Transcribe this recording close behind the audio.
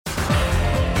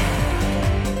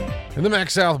In the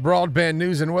MaxSouth Broadband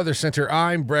News and Weather Center,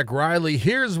 I'm Breck Riley.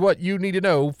 Here's what you need to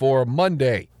know for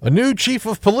Monday. A new chief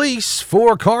of police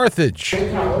for Carthage.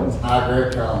 Greg Collins. I,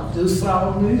 Greg Collins, Do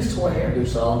solemnly swear. do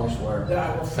solemnly swear That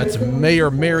I will That's faithfully Mayor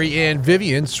Mary Ann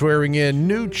Vivian swearing in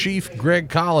new Chief Greg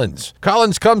Collins.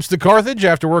 Collins comes to Carthage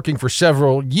after working for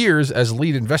several years as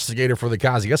lead investigator for the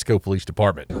Kosciuszko Police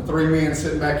Department. The three men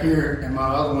sitting back here and my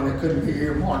other one that couldn't be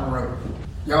here, Martin Rowe.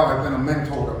 Y'all have been a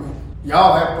mentor to me.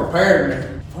 Y'all have prepared me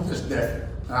for this day.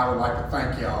 And I would like to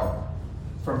thank y'all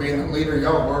for being the leader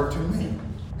y'all were to me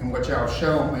and what y'all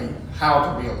showed me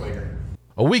how to be a leader.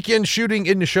 A weekend shooting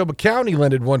in Neshoba County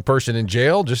landed one person in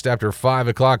jail. Just after 5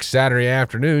 o'clock Saturday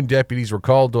afternoon, deputies were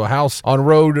called to a house on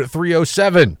Road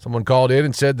 307. Someone called in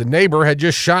and said the neighbor had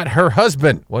just shot her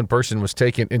husband. One person was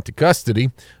taken into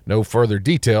custody. No further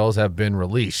details have been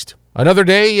released. Another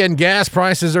day, and gas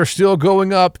prices are still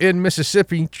going up in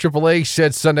Mississippi. AAA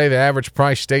said Sunday the average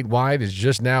price statewide is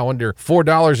just now under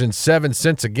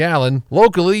 $4.07 a gallon.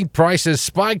 Locally, prices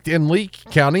spiked in Leake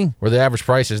County, where the average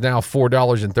price is now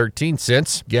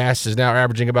 $4.13. Gas is now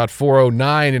averaging about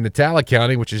 $4.09 in Itala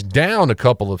County, which is down a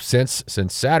couple of cents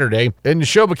since Saturday. In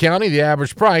Neshoba County, the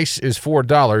average price is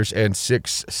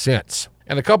 $4.06.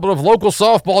 And a couple of local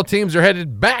softball teams are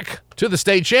headed back to the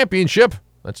state championship.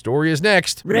 That story is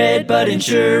next. Redbud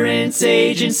Insurance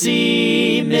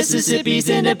Agency, Mississippi's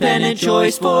independent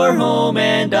choice for home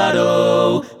and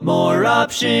auto. More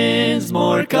options,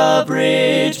 more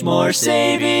coverage, more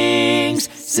savings.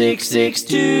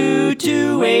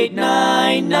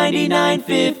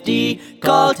 662-289-9950.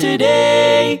 Call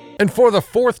today. And for the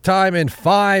fourth time in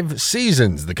 5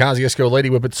 seasons, the Kosciuszko Lady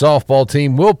Whippet softball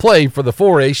team will play for the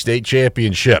 4A state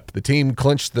championship. The team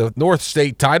clinched the North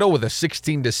State title with a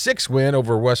 16-6 win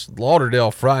over West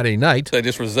Lauderdale Friday night.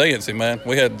 Just resiliency, man.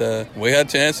 We had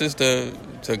chances to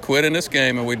quit in this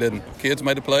game, and we didn't. Kids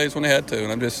made the plays when they had to,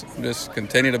 and I'm just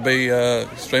continue to be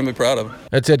extremely proud of them.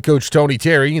 That's head coach Tony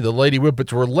Terry. The Lady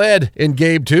Whippets were led in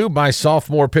Game 2 by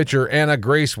sophomore pitcher Anna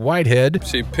Grace Whitehead.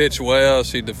 She pitched well.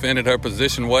 She defended her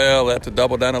position well. Had to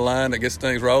double down the line that gets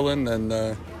things rolling, and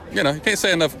you can't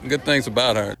say enough good things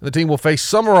about her. The team will face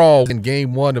Summerall in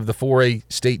Game 1 of the 4A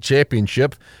state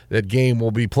championship. That game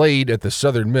will be played at the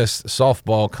Southern Miss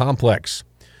softball complex.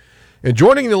 And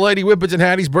joining the Lady Whippets in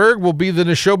Hattiesburg will be the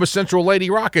Neshoba Central Lady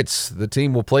Rockets. The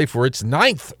team will play for its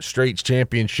 9th straight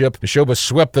championship. Neshoba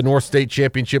swept the North State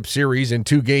Championship Series in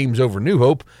 2 games over New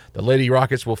Hope. The Lady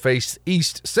Rockets will face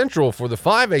East Central for the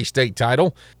 5A state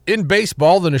title. In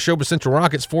baseball, the Neshoba Central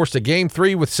Rockets forced a Game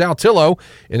 3 with Saltillo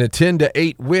in a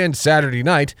 10-8 win Saturday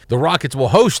night. The Rockets will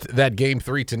host that Game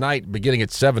 3 tonight beginning at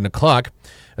 7 o'clock.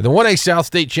 And the 1A South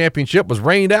State Championship was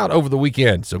rained out over the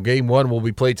weekend, so Game 1 will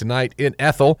be played tonight in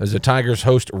Ethel as the Tigers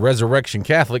host Resurrection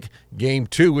Catholic. Game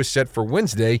 2 is set for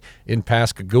Wednesday in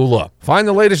Pascagoula. Find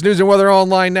the latest news and weather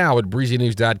online now at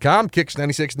breezynews.com,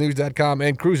 kicks96news.com,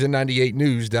 and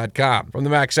cruisin98news.com. From the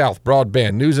MaxSouth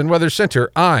Broadband News and Weather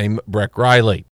Center, I'm Breck Riley.